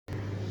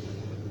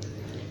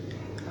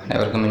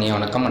அனைவருக்கும் இனிய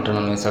வணக்கம் மற்றும்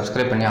நம்ம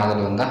சப்ஸ்கிரைப் பண்ணி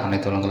ஆதரவு வந்தால்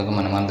அனைத்து உங்களுக்கும்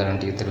மனமார்ந்த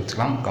நன்றியை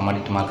தெரிவிச்சுக்கலாம்.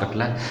 கமாடிட்டி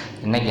மார்க்கெட்டில்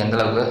இன்றைக்கி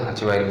எந்தளவுக்கு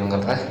அச்சீவ்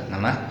ஆகிருக்குங்கிறத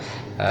நம்ம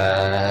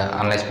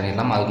அனலைஸ்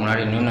பண்ணிடலாம். அதுக்கு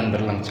முன்னாடி நியூ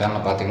நண்பர்கள் நம்ம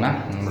சேனலை பார்த்திங்கன்னா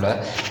நம்மளோட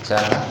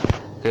சேனலை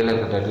கீழே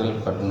இருக்கிற ரெகுலர்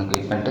பட்டனை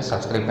கிளிக் பண்ணிட்டு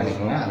சப்ஸ்கிரைப்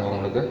பண்ணிக்கோங்க. அது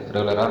உங்களுக்கு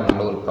ரெகுலராக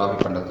நல்ல ஒரு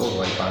ப்ராஃபிட் பண்ணுறதுக்கு ஒரு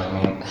வாய்ப்பாக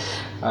அமையும்.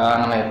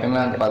 நம்ம எப்போயுமே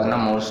வந்து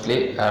பார்த்திங்கன்னா மோஸ்ட்லி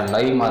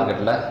லைவ்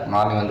மார்க்கெட்டில்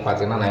மார்னிங் வந்து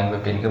பார்த்திங்கன்னா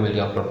 9:15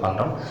 வீடியோ அப்லோட்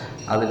பண்ணுறோம்.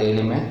 அது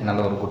டெய்லியுமே நல்ல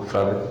ஒரு குட்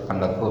ப்ராஃபிட்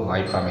பண்ணுறதுக்கு ஒரு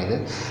வாய்ப்பு அமையுது.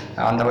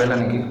 அந்த வகையில்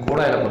இன்றைக்கி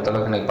கூடாயில்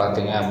பொறுத்தளவுக்கு இன்றைக்கி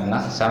பார்த்தீங்க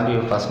அப்படின்னா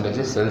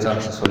 75% சேல்ஸ்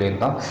ஆர்டர்ஸ்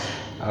சொல்லியிருந்தோம்.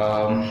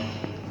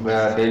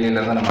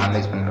 டெய்லியிலேருந்து நம்ம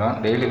அனலைஸ் பண்ணிடுறோம்.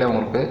 டெய்லியில்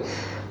உங்களுக்கு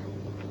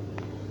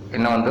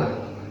இன்னும் வந்து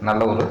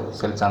நல்ல ஒரு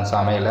செல் சான்ஸ்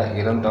அமையலை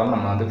இருந்தாலும்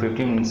நம்ம வந்து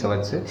 15 மினிட்ஸை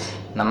வச்சு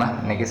நம்ம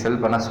இன்றைக்கி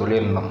செல் பண்ண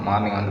சொல்லியிருந்தோம்.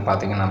 மார்னிங் வந்து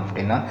பார்த்திங்கன்னா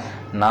அப்படின்னா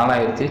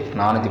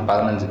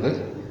 4415க்கு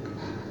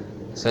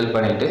செல்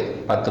பண்ணிவிட்டு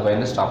 10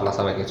 பாயிண்ட் ஸ்டாப்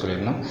லாஸாக வைக்க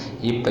சொல்லியிருந்தோம்.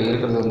 இப்போ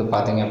இருக்கிறது வந்து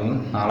பார்த்திங்க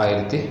அப்படின்னா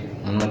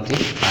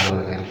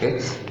 4360 இருக்குது.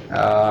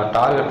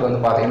 டார்கெட் வந்து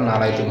பார்த்திங்கன்னா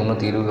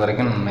 4320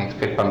 வரைக்கும் நம்ம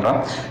எக்ஸ்பெக்ட் பண்ணுறோம்.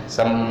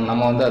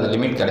 நம்ம வந்து அது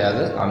லிமிட்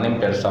கிடையாது,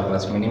 அன்லிமிட்டட் ஸ்டாப்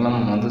லாஸ். மினிமம்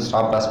வந்து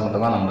ஸ்டாப் லாஸ்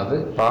மட்டும் தான் நம்மளது.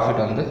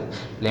 ப்ராஃபிட் வந்து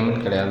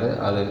லிமிட் கிடையாது.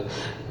 அது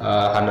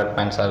 100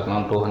 பாயிண்ட்ஸாக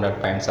இருக்கலாம், 200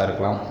 பாயிண்ட்ஸாக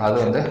இருக்கலாம். அது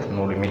வந்து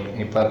நோ லிமிட்.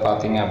 இப்போ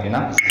பார்த்திங்க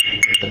அப்படின்னா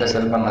கிட்ட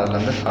செல்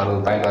பண்ணதுலேருந்து 60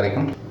 பாயிண்ட்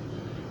வரைக்கும்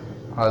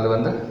அது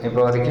வந்து இப்போ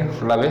வரைக்கும்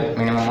ஃபுல்லாகவே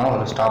மினிமமான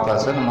ஒரு ஸ்டாப்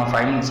லாஸு நம்ம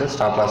 5 மினிட்ஸு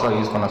ஸ்டாப் லாஸாக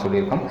யூஸ் பண்ண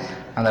சொல்லியிருக்கோம்.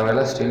 அந்த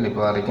வேலை ஸ்டில்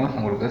இப்போ வரைக்கும்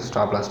உங்களுக்கு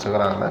ஸ்டாப் லாஸ்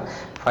ட்ரிகர் ஆகலை.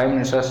 5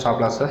 மினிட்ஸாக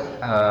ஸ்டாப் லாஸை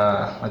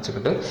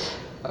வச்சுக்கிட்டு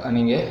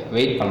நீங்கள்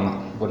வெயிட் பண்ணலாம்.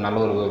 இப்போ நல்ல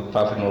ஒரு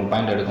ப்ராஃபிட் 100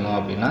 பாயிண்ட் எடுக்கணும்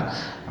அப்படின்னா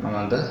நம்ம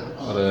வந்து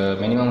ஒரு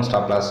மினிமம்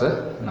ஸ்டாப் லாஸு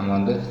நம்ம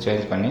வந்து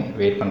சேஞ்ச் பண்ணி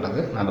வெயிட்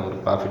பண்ணுறது நல்ல ஒரு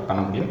ப்ராஃபிட்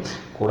பண்ண முடியும்.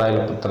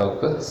 கூடாயில்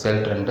பொறுத்தளவுக்கு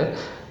செல் ட்ரெண்டு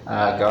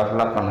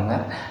கேர்ஃபுல்லாக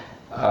பண்ணுங்கள்.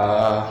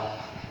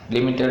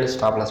 லிமிட்டட்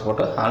ஸ்டாப் லாஸ்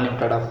போட்டு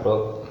அன்லிமிட்டட் ஆஃப்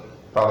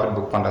ப்ராஃபிட்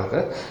புக்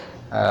பண்ணுறதுக்கு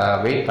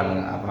வெயிட்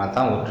பண்ணுங்கள். அப்படின்னா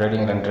தான் ஒரு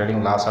ட்ரேடிங் 2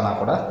 ட்ரேடிங் லாஸ் ஆனால்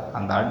கூட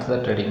அந்த அடுத்த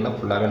ட்ரேடிங்கில்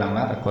ஃபுல்லாகவே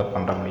நம்ம ரெக்கவர்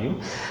பண்ண முடியும்.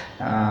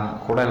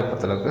 கூடாயில்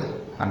பொறுத்தளவுக்கு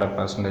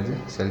 100%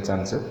 செல்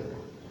சான்ஸு.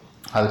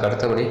 அதுக்கு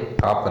அடுத்தபடி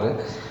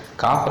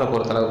காப்பரை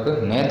பொறுத்தளவுக்கு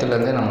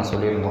நேற்றுலேருந்தே நம்ம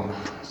சொல்லியிருந்தோம்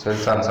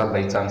செல் சான்ஸாக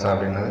பை சான்ஸாக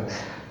அப்படின்றது.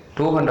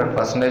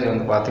 200%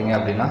 வந்து பார்த்திங்க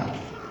அப்படின்னா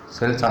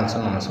செல்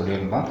சான்ஸுன்னு நம்ம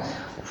சொல்லியிருந்தோம்.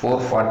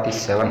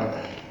 447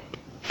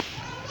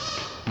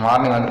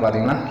 மார்னிங் வந்து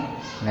பார்த்திங்கன்னா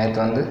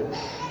நேற்று வந்து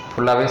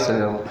ஃபுல்லாகவே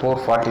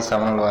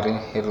 447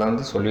 வரையும் இதில்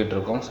வந்து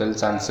சொல்லிகிட்ருக்கோம் செல்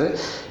சான்ஸு.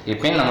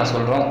 இப்போயும் நம்ம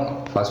சொல்கிறோம்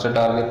ஃபஸ்ட்டு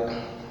டார்கெட்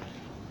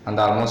அந்த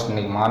ஆல்மோஸ்ட்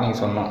இன்றைக்கி மார்னிங்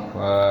சொன்னோம்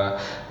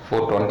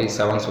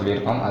 427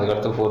 சொல்லியிருக்கோம்.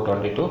 அதுக்கடுத்து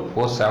 422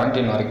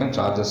 417 வரைக்கும்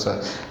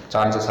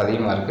சான்சஸ்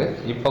அதிகமாக இருக்குது.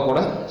 இப்போ கூட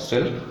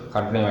ஸ்டில்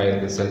கண்டினியூ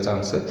ஆகிருக்கு செல்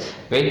சான்ஸு.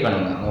 வெயிட்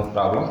பண்ணுங்கள், நோ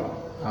ப்ராப்ளம்.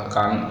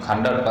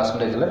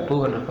 100%ல்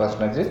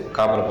 200%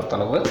 காப்பரை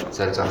பொறுத்தளவு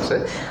செல் சான்ஸு.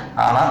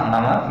 ஆனால்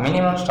நம்ம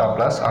மினிமம் ஸ்டாப்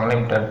லாஸ்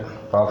அன்லிமிட்டட்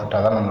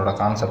ப்ராஃபிட்டாக தான் நம்மளோட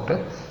கான்செப்ட்டு.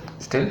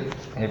 ஸ்டில்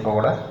இப்போ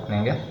கூட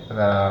நீங்கள்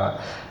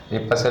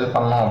இப்போ செல்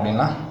பண்ணோம்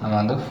அப்படின்னா நம்ம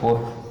வந்து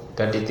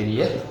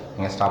 433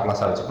 நீங்கள் ஸ்டாப்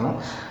லாஸாக வச்சுக்கணும்.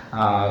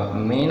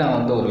 மெயினாக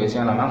வந்து ஒரு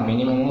விஷயம் என்னென்னா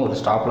மினிமமும் ஒரு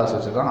ஸ்டாப் லாஸ்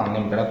வச்சு தான்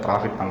அன்லிமிட்டடாக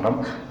ப்ராஃபிட் பண்ணுறோம்.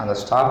 அந்த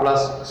ஸ்டாப்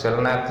லாஸ்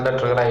சில நேரத்தில்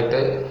ட்ரிகர்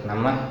ஆகிட்டு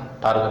நம்ம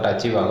டார்கெட்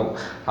அச்சீவ் ஆகும்.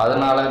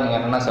 அதனால் நீங்கள்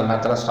என்னென்னா சில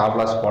நேரத்தில் ஸ்டாப்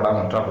லாஸ்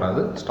போடாமல்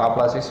விட்டுறக்கூடாது. Stop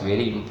loss is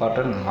very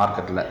important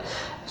மார்க்கெட்டில்.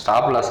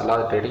 ஸ்டாப் லாஸ்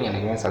இல்லாத ட்ரேடிங்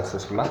என்றைக்குமே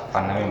சக்ஸஸ்ஃபுல்லாக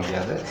பண்ணவே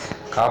முடியாது.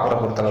 காப்பரை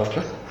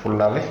பொறுத்தளவுக்கு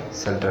ஃபுல்லாகவே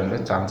செல் ட்ரெண்டு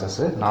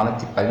சான்சஸ்ஸு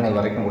 417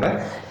 வரைக்கும் கூட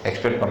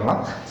எக்ஸ்பெக்ட் பண்ணலாம்.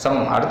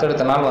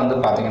 அடுத்தடுத்த நாள் வந்து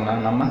பார்த்திங்கன்னா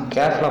நம்ம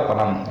கேர்ஃபுல்லாக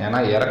பண்ணணும். ஏன்னா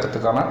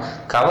இறக்கத்துக்கான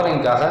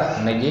கவரிங்காக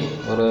இன்றைக்கி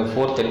ஒரு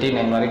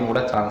 439 வரைக்கும்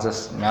கூட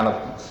சான்சஸ் மேலே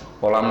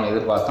போகலாம்னு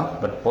எதிர்பார்த்தோம்.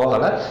 பட்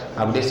போகலை,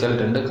 அப்படியே செல்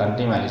ட்ரெண்டு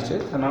கண்டினியூ ஆகிடுச்சு.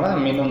 அதனால்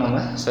மீண்டும் நம்ம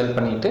செல்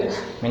பண்ணிவிட்டு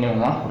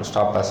மினிமமாக ஒரு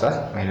ஸ்டாப் லாஸை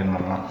மெயின்டைன்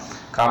பண்ணலாம்.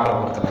 காப்பரை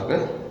பொறுத்தளவுக்கு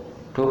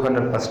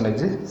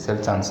 200%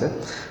 செல் சான்ஸு.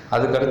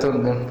 அதுக்கடுத்து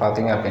வந்து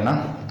பார்த்திங்க அப்படின்னா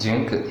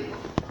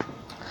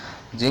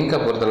ஜிங்கை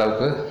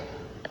பொறுத்தளவுக்கு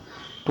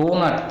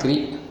 203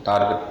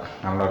 டார்கெட்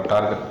நம்மளோட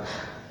டார்கெட்.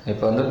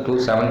 இப்போ வந்து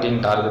 217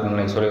 டார்கெட்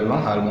நம்ம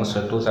சொல்லியிருந்தோம். ஆல்மோஸ்ட்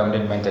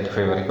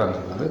 217.35 வரைக்கும்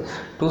வந்துருக்குது.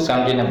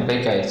 217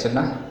 பிரேக்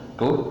ஆகிடுச்சுன்னா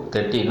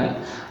 213,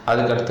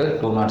 அதுக்கடுத்து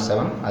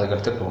 207,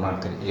 அதுக்கடுத்து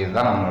 203.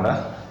 இதுதான் நம்மளோட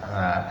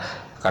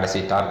கடைசி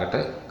டார்கெட்டு.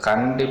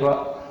 கண்டிப்பாக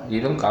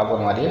இதுவும்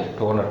காப்பர் மாதிரியே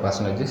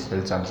 200%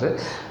 செல் சான்ஸு.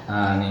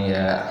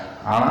 நீங்கள்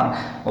ஆனால்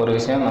ஒரு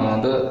விஷயம் நம்ம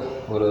வந்து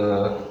ஒரு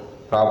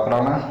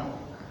ப்ராப்பரான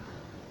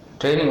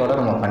ட்ரைனிங்கோடு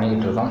நம்ம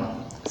பண்ணிக்கிட்டு இருக்கோம்.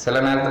 சில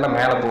நேரத்தில்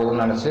மேலே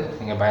போகுதுன்னு நினச்சி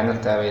நீங்கள் பயந்துட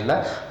தேவையில்லை.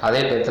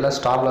 அதே டயத்தில்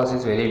stop loss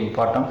is very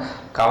important.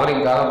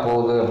 கவரிங்காக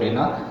போகுது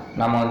அப்படின்னா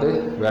நம்ம வந்து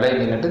விலையை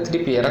நின்றுட்டு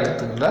திருப்பி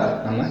இறக்கத்துக்கு தான்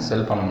நம்ம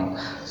செல் பண்ணணும்.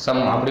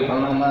 அப்படி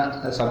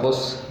பண்ணாமல்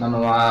சப்போஸ்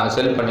நம்ம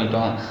செல்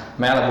பண்ணிட்டோம்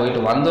மேலே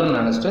போயிட்டு வந்துன்னு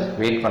நினச்சிட்டு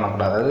வெயிட்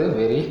பண்ணக்கூடாது. அது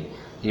வெரி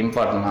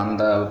இம்பார்ட்டன்ட்.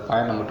 அந்த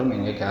பாயிண்ட்டை மட்டும்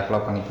நீங்கள்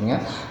கேர்ஃபுல்லாக பண்ணிக்கோங்க.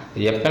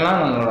 எப்போல்லாம்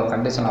நம்மளோட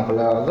கண்டிஷன்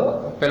அப்போல்லாம் ஆகுதோ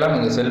அப்போல்லாம்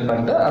நீங்கள் செல்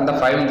பண்ணிட்டு அந்த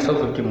 5 மினிட்ஸோ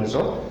 15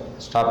 மினிட்ஸோ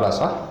ஸ்டாப்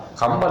லாஸாக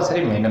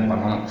கம்பல்சரி மெயின்டைன்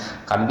பண்ணணும்.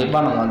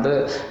 கண்டிப்பாக நம்ம வந்து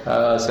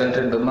செல்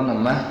ட்ரெண்டுன்னு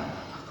நம்ம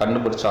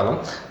கண்டுபிடிச்சாலும்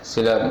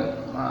சில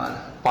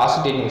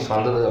பாசிட்டிவ் நியூஸ்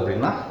வந்தது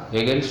அப்படின்னா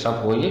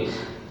எகென்ஸ்டாக போய்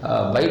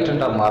பை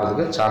ட்ரெண்டாக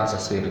மாறதுக்கு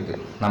சான்சஸ் இருக்குது.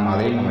 நம்ம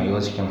அதையும் நம்ம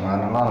யோசிக்கணும்.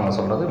 அதனால நம்ம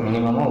சொல்கிறது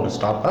மினிமமாக ஒரு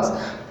ஸ்டாப் லாஸ்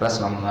ப்ளஸ்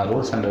நம்ம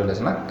ரூல்ஸ் அண்ட்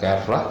ரெகுலேஷனை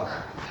கேர்ஃபுல்லாக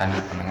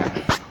ஹேண்டில் பண்ணுங்கள்.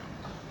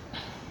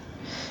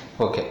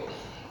 ஓகே,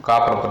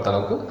 காப்பரை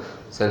பொறுத்தளவுக்கு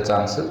செல்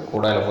சான்ஸு,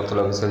 கூடாயில்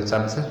பொறுத்தளவுக்கு செல்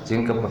சான்ஸு,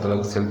 ஜிங்கை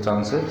பொறுத்தளவுக்கு செல்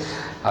சான்ஸு.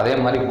 அதே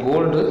மாதிரி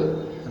கோல்டு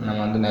நம்ம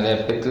வந்து நிறைய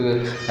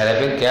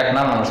பேர்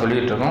கேட்டனா நம்ம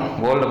சொல்லிகிட்டு இருக்கோம்.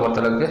 கோல்டு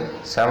பொறுத்தளவுக்கு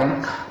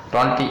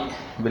 720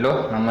 பிலோ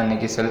நம்ம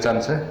இன்றைக்கி செல்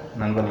சான்ஸு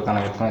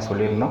நண்பர்களுக்கான விற்பனை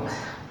சொல்லியிருந்தோம்.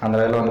 அந்த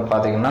வேலை வந்து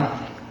பார்த்திங்கன்னா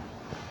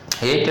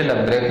 8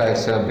 பிரேக்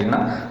ஆகிடுச்சு அப்படின்னா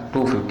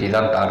 250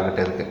 தான்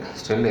டார்கெட் இருக்குது.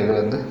 ஸ்டில் இது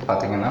வந்து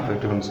பார்த்திங்கன்னா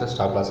 50 மினிட்ஸை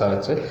ஸ்டாப் லாஸாக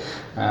வச்சு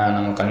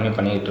நம்ம கன்டினியூ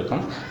பண்ணிக்கிட்டு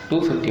இருக்கோம்.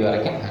 250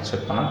 வரைக்கும்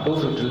எக்ஸ்பெக்ட் பண்ணோம்.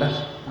 250ல்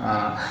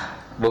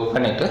புக்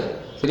பண்ணிவிட்டு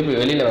திருப்பி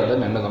வெளியில் வந்து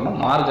நின்றுக்கணும்.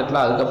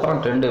 மார்க்கெட்டில் அதுக்கப்புறம்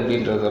ட்ரெண்ட்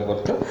எப்படின்றத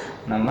பொறுத்து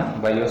நம்ம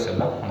பையோஸ்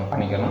எல்லாம் நம்ம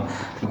பண்ணிக்கணும்.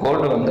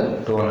 கோல்டு வந்து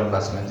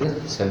 200%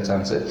 செல்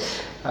சான்ஸு.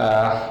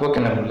 ஓகே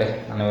நண்பர்களே,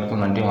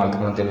 அனைவருக்கும் நன்றி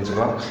வாழ்த்துக்களும்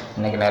தெரிவிச்சுக்கலாம்.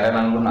 இன்றைக்கி நிறைய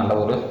நண்பர்கள் நல்ல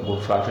ஒரு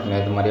குட் ப்ராஃபிட்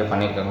நேற்று மாதிரியே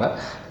பண்ணியிருக்காங்க.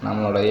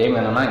 நம்மளோட எய்ம்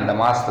என்னென்னா இந்த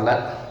மாதத்தில்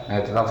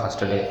நேற்று தான்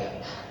ஃபஸ்ட்டு டே,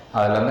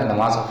 அதுலேருந்து இந்த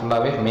மாதம்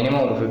ஃபுல்லாகவே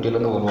மினிமம் ஒரு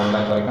 50லேருந்து ஒரு 1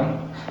 லேக் வரைக்கும்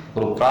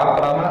ஒரு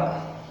ப்ராப்பரான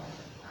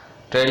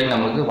ட்ரேடிங்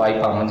நம்மளுக்கு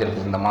வாய்ப்பு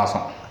அமைஞ்சிருக்கு. இந்த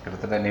மாதம்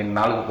கிட்டத்தட்ட 2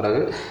 நாளுக்கு பிறகு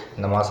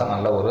இந்த மாதம்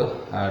நல்ல ஒரு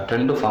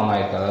ட்ரெண்டு ஃபார்ம்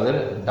ஆகிருக்கு. அதாவது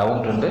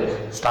டவுன் ட்ரெண்டு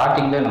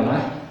ஸ்டார்டிங்லேயே நம்ம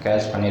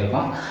கேஷ்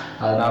பண்ணியிருக்கோம்.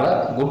 அதனால்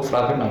குட்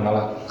ப்ராஃபிட்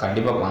நம்மளால்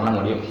கண்டிப்பாக பண்ண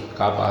முடியும்.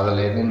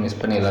 அதில் எதுவும் மிஸ்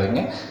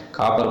பண்ணிடாதீங்க.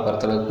 காப்பர்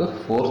பொறுத்தளவுக்கு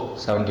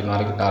 417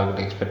 வரைக்கும்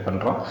டார்கெட் எக்ஸ்பெக்ட்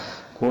பண்ணுறோம்.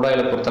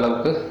 கூடாயில்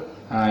பொறுத்தளவுக்கு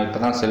இப்போ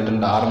தான் செல்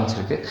ட்ரெண்ட்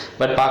ஆரம்பிச்சிருக்கு.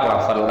 பட்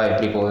பார்க்கலாம் ஃபர்தராக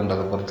எப்படி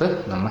போகுதுன்றதை பொறுத்து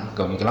நம்ம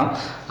கவனிக்கலாம்.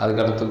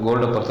 அதுக்கடுத்து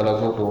கோல்டை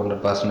பொறுத்தளவுக்கு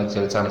 200%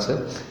 செல் சான்ஸு.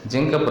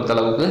 ஜிங்கை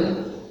பொறுத்தளவுக்கு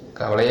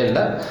கவலையே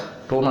இல்லை,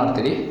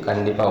 203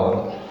 கண்டிப்பாக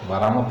வரும்,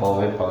 வராமல்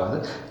போகவே போகாது.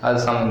 அது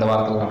இந்த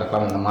வாரத்தில்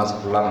நடக்கலாம், இந்த மாதம்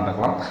ஃபுல்லாக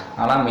நடக்கலாம்.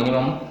 ஆனால்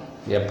மினிமம்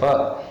எப்போ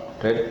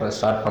ட்ரேட்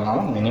ஸ்டார்ட்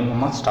பண்ணாலும்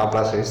மினிமமாக stop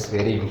loss is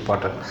very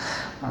important.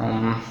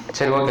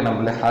 சரி, ஓகே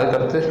நம்மள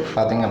அதுக்கடுத்து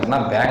பார்த்திங்க அப்படின்னா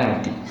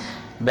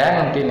பேங்க்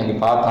நிஃப்டி இன்றைக்கி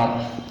பார்த்தோம்.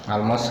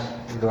 ஆல்மோஸ்ட்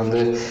இது வந்து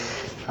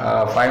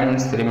 5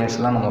 மினிட்ஸ் 3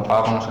 மினிட்ஸ்லாம் நம்ம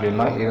பார்க்கணும்னு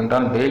சொல்லியிருந்தோம்.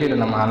 இருந்தாலும்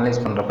டெய்லியில் நம்ம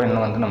அனலைஸ் பண்ணுறப்ப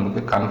இன்னும் வந்து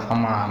நமக்கு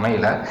கன்ஃபார்மாக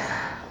அமையலை.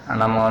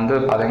 நம்ம வந்து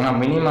பார்த்திங்கன்னா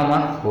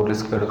மினிமமாக ஒரு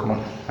ரிஸ்க்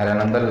எடுக்கணும். நிறைய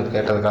நண்பர்கள்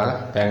கேட்டதுக்காக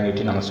பேங்க்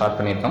நிஃப்டி நம்ம ஸ்டார்ட்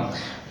பண்ணியிருக்கோம்.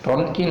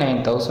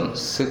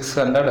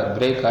 29,600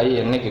 பிரேக் ஆகி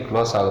என்றைக்கு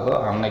க்ளோஸ் ஆகுதோ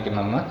அன்னைக்கு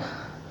நம்ம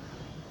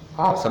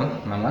ஆப்ஷன்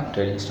நம்ம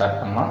ட்ரேடிங் ஸ்டார்ட்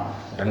பண்ணலாம்.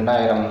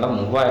 2000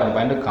 3000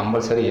 பாயிண்ட்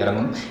கம்பல்சரி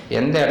இறங்கும்.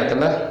 எந்த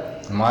இடத்துல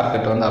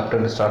மார்க்கெட் வந்து அப்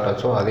ட்ரெண்ட் ஸ்டார்ட்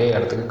ஆச்சோ அதே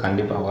இடத்துக்கு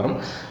கண்டிப்பாக வரும்.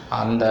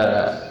 அந்த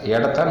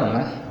இடத்த நம்ம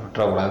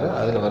விட்டுறக்கூடாது.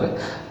 அதில் ஒரு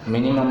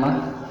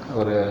மினிமமாக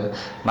ஒரு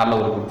நல்ல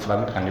ஒரு குட்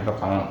ப்ராஃபிட் கண்டிப்பாக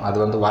பண்ணணும். அது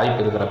வந்து வாய்ப்பு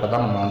இருக்கிறப்ப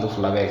தான் நம்ம வந்து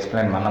ஃபுல்லாகவே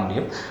எக்ஸ்பிளைன் பண்ண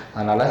முடியும்.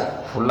 அதனால்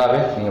ஃபுல்லாகவே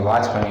நீங்கள்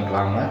வாட்ச் பண்ணிட்டு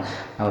வாங்க.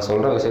 நம்ம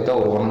சொல்கிற விஷயத்த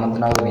ஒரு 1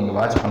 மந்த்னாவது நீங்கள்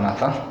வாட்ச் பண்ணால்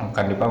தான்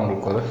கண்டிப்பாக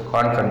உங்களுக்கு ஒரு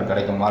கான்ஃபிடென்ட்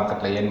கிடைக்கும்.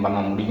 மார்க்கெட்டில் ஏன் பண்ண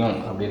முடியும்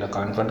அப்படின்ற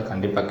கான்ஃபிடென்ட்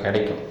கண்டிப்பாக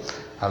கிடைக்கும்.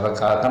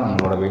 அதற்காக தான்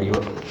நம்மளோட வீடியோ.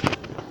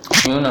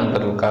 நியூ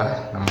நண்பர்களுக்காக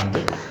நம்ம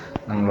வந்து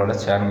நம்மளோட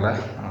சேனலை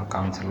நம்ம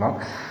காமிச்சிடலாம்.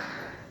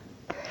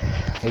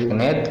 இதுக்கு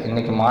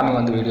இன்றைக்கி மார்னிங்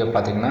வந்து வீடியோ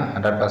பார்த்திங்கன்னா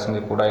 100%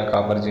 கூடாயில்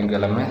காப்பர் ஜிங்க்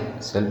எல்லாமே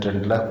செல்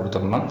ட்ரெண்டில்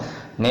கொடுத்துருந்தோம்.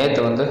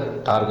 நேற்று வந்து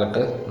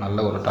டார்கெட்டு நல்ல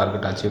ஒரு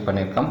டார்கெட் அச்சீவ்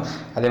பண்ணியிருக்கோம்.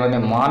 அதே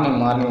மாதிரி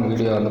மார்னிங்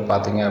வீடியோ வந்து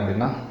பார்த்திங்க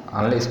அப்படின்னா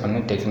அனலைஸ்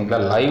பண்ணி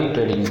டெக்னிக்கலாக live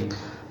trading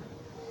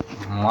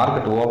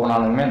market open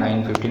ஆனதுமே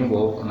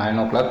 9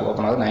 o'clock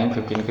open ஆகுது.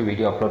 9:15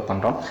 வீடியோ அப்லோட்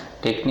பண்ணுறோம்.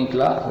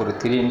 டெக்னிக்கலாக ஒரு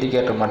 3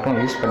 இண்டிகேட்டர் மட்டும்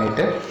யூஸ்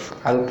பண்ணிவிட்டு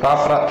அது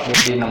ப்ராப்பராக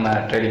எப்படி நம்ம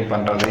ட்ரேடிங்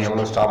பண்ணுறது,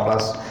 எவ்வளோ ஸ்டாப்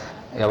லாஸ்,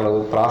 எவ்வளவு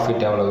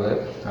ப்ராஃபிட் எவ்வளவு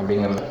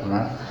அப்படிங்கிறத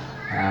நம்ம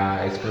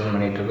எக்ஸ்பிளைன்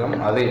பண்ணிகிட்ருக்கோம்.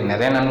 அது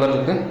நிறைய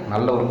நண்பர்களுக்கு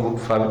நல்ல ஒரு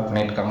குட் ப்ராஃபிட்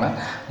பண்ணியிருக்காங்க.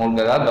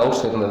 உங்களுக்கு ஏதாவது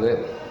டவுட்ஸ் இருந்தது,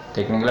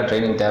 டெக்னிக்கலாக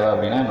ட்ரைனிங் தேவை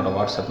அப்படின்னா என்னோடய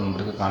வாட்ஸ்அப்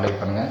நம்பருக்கு கான்டாக்ட்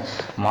பண்ணுங்கள்.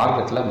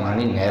 மார்க்கெட்டில்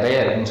மணி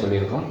நிறைய இருக்குதுன்னு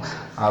சொல்லியிருக்கோம்.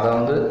 அதை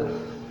வந்து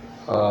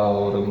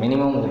ஒரு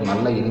மினிமம் ஒரு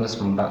நல்ல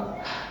இன்வெஸ்ட்மெண்ட்டாக,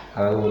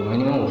 அதாவது ஒரு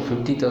மினிமம் ஒரு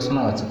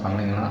 50,000 வச்சு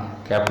பண்ணிங்கன்னா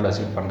கேபிட்டல்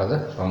அச்சீவ் பண்ணுறது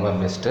ரொம்ப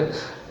பெஸ்ட்டு.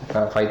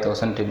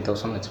 5,000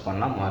 10,000 வச்சு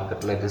பண்ணால்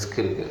மார்க்கெட்டில் ரிஸ்க்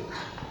இருக்குது.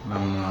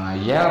 நம்ம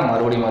ஏன்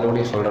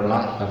மறுபடியும் சொல்கிறோன்னா,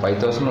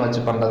 5,000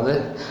 வச்சு பண்ணுறது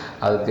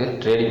அதுக்கு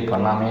ட்ரேடிங்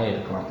பண்ணாமே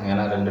இருக்கலாம்.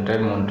 ஏன்னா 2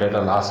 ட்ரேட் 3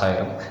 ட்ரேடில் லாஸ்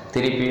ஆகிடும்.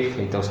 திருப்பி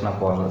 5,000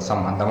 போகிறது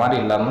அந்த மாதிரி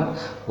இல்லாமல்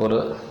ஒரு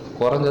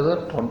குறைஞ்சது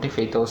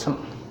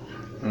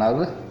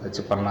 25,000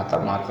 வச்சு பண்ணால்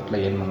தான்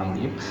மார்க்கெட்டில் ஏர்ன் பண்ண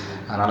முடியும்.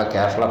 அதனால்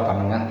கேர்ஃபுல்லாக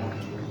பண்ணுங்கள்.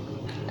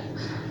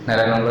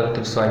 நிறைய நம்பர்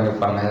டிப்ஸ் வாங்கி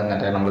பண்ண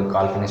நிறைய நம்மளுக்கு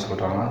கால் பண்ணி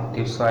சொல்கிறாங்க.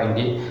 டிப்ஸ்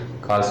வாங்கி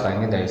கால்ஸ்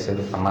வாங்கி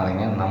தயவுசெய்து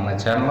பண்ணாதீங்க. நம்ம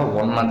சேனலில்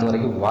 1 மந்த்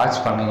வரைக்கும் வாட்ச்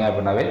பண்ணிங்க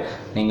அப்படின்னாவே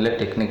நீங்களே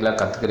டெக்னிக்கலாக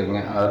கற்றுக்குறீங்க.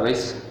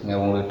 அதர்வைஸ்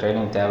உங்களுக்கு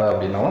ட்ரைனிங் தேவை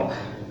அப்படின்னாவும்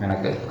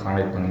எனக்கு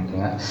கான்டாக்ட்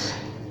பண்ணிக்கோங்க.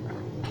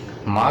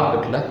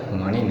 மார்க்கெட்டில்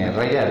மணி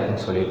நிறையா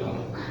இருக்குதுன்னு சொல்லியிருக்கோம்.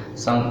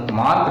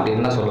 மார்க்கெட்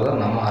என்ன சொல்லுதோ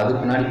நம்ம அது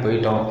பின்னாடி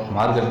போயிட்டோம்,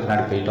 மார்க்கெட்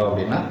பின்னாடி போயிட்டோம்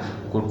அப்படின்னா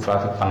குட்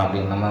ப்ராஃபிட் பண்ண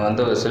முடியும். நம்ம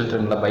வந்து செல்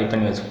ட்ரெண்டில் பை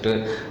பண்ணி வச்சுக்கிட்டு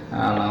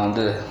நான்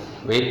வந்து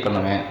வெயிட்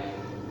பண்ணுவேன்,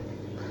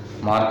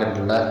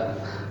 மார்க்கெட்டில்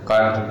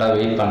கான்ஃபிடண்ட்டாக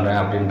வெயிட் பண்ணுறேன்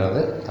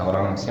அப்படின்றது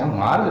தவறான விஷயம்.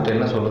 மார்க்கெட்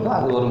என்ன சொல்லுதோ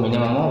அது ஒரு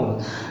மினிமமாக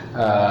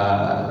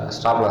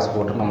ஸ்டாப் லாஸ்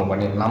போட்டு நம்ம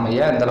பண்ணிடலாம். நம்ம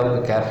ஏன்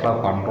இந்தளவுக்கு கேர்ஃபுல்லாக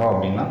பண்ணுறோம்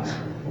அப்படின்னா,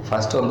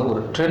 ஃபஸ்ட்டு வந்து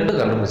ஒரு ட்ரெண்டு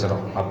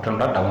கண்டுபிடிச்சிடும், அப்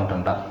ட்ரெண்டாக டவுன்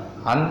ட்ரெண்டாக.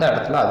 அந்த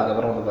இடத்துல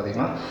அதுக்கப்புறம் வந்து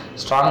பார்த்திங்கன்னா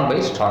ஸ்ட்ராங் பை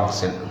ஸ்ட்ராங்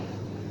செல்,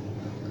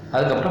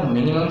 அதுக்கப்புறம்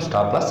minimum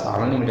stop loss,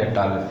 unlimited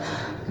target.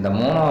 இந்த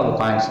 3வது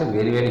பாயிண்ட்ஸு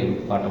வெரி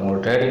இம்பார்ட்டன்ட்.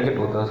 ஒரு ட்ரேடிங்கு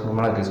 2,000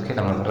 மேலே ரிஸ்க்கே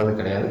நம்ம விடுறது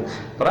கிடையாது.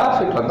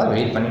 ப்ராஃபிட் வந்தால்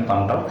வெயிட் பண்ணி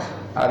பண்ணுறோம்.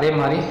 அதே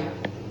மாதிரி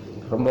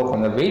ரொம்ப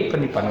கொஞ்சம் வெயிட்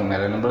பண்ணி பண்ணுங்கள்.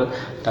 நிறைய நம்பர்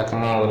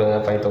டக்குன்னு ஒரு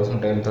 5000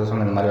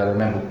 10,000 இந்த மாதிரி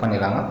வரைக்குமே புக்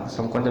பண்ணிடுறாங்க.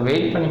 ஸோ கொஞ்சம்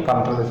வெயிட் பண்ணி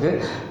பண்ணுறதுக்கு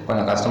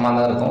கொஞ்சம் கஷ்டமாக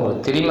தான் இருக்கும். ஒரு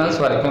 3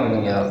 மந்த்ஸ் வரைக்கும்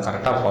நீங்கள்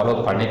கரெக்டாக ஃபாலோ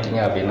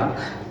பண்ணிட்டீங்க அப்படின்னா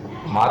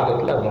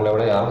மார்க்கெட்டில் உங்களை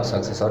விட யாரும்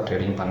சக்ஸஸாக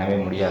ட்ரேடிங் பண்ணவே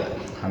முடியாது.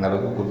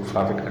 அந்தளவுக்கு குட்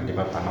ப்ராஃபிட்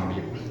கண்டிப்பாக பண்ண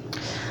முடியும்.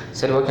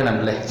 சரி, ஓகே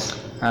நண்பர்களே,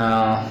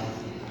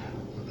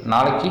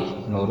 நாளைக்கு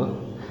இன்னொரு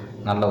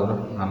நல்ல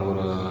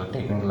ஒரு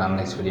டெக்னிக்கல்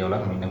அனலைஸ்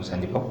வீடியோவில் மீண்டும்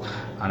சந்திப்போம்.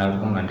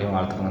 அனைவருக்கும் நன்றியும்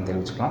வாழ்த்துக்களும்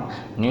தெரிவிச்சுக்கலாம்.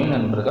 நியூ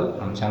நண்பர்கள்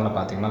நம்ம சேனலை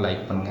பார்த்தீங்கன்னா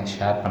லைக் பண்ணுங்கள்,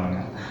 ஷேர்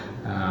பண்ணுங்கள்.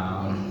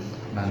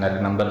 நிறைய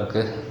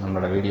நம்பருக்கு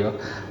நம்மளோட வீடியோ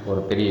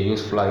ஒரு பெரிய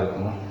யூஸ்ஃபுல்லாக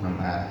இருக்கணும்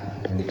நம்ம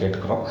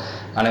கேட்டுக்கிறோம்.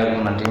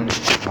 அனைவருக்கும் நன்றியும்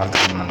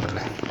வாழ்த்துக்களும்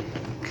நண்பர்களே.